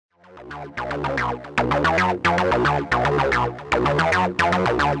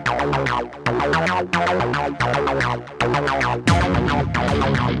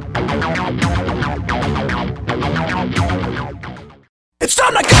It's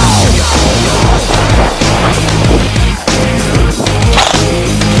time to go!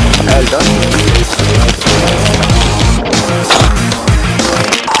 Well done.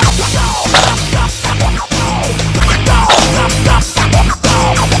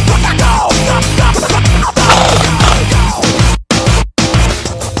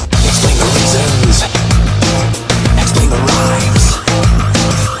 Explain the reasons, explain the rhymes.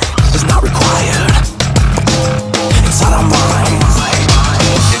 It's not required. It's not our mind.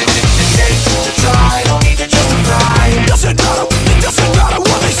 To try, don't need to justify. It doesn't matter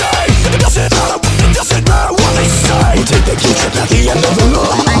what they say. It doesn't matter what they say. We'll take that guilt trip at the end of the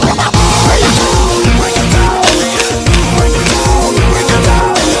night. Break it down, break it down. Break it down, break it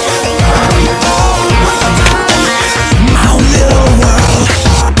down. Break it down, break it down. Our little world.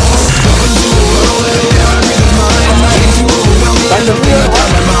 Welcome to a world where every is mine. Nothing to overwhelm me and nothing about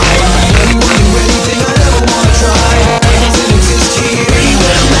my mind. Anyone do anything I ever wanna try. It doesn't exist here. We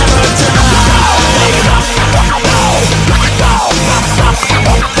will never die.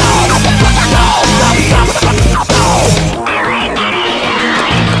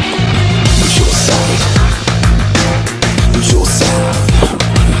 Usual sight, usual sound,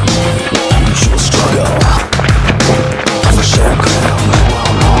 unusual struggle of a shared ground.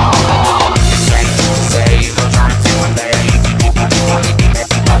 Safe to say, they'll try to delay.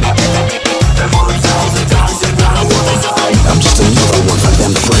 They're for themselves, it doesn't matter what they say. I'm just another one for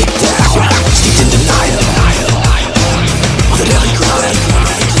them to break down. Steeped in denial of the daily grind.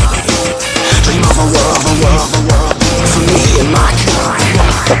 Dream of a world for me and my kind.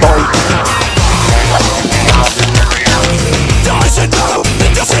 The boat.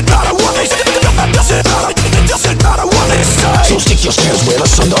 It doesn't matter what they say. It doesn't matter what they say. So stick your stairs where the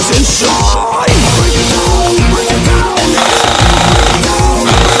sun doesn't shine. Break it down, break it down. Break it down,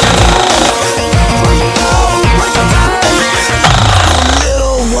 break it down. Break it down, break it down.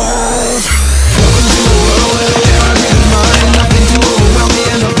 Little world. Welcome to a world where every is mine. Nothing to overwhelm me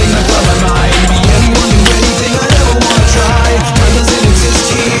and nothing to blow my mind. Be anyone do anything I ever wanna try. Time doesn't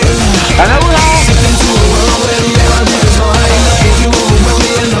exist here. Step into a world where every is mine. Nothing to overwhelm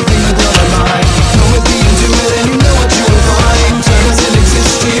me and nothing to blow my mind. Know it, be into it, and you know what you will find. Time doesn't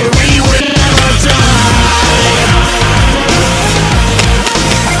exist here. We will never die.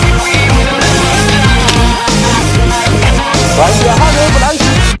 Weil wir haben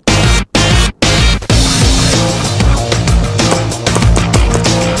Belangen.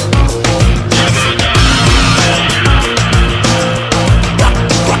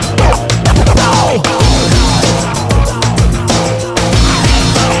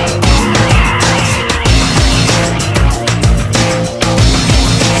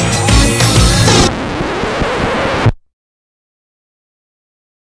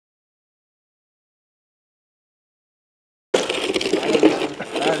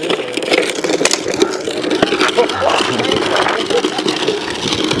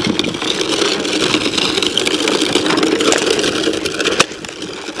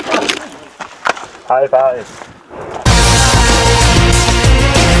 High five.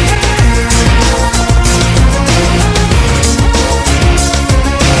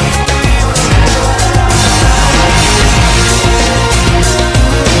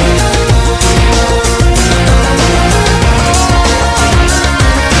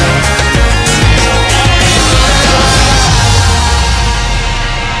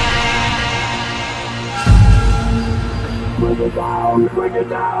 Break it down, break it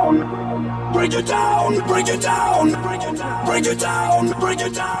down, break it down, break it down, break it down, break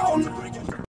it down, break it down.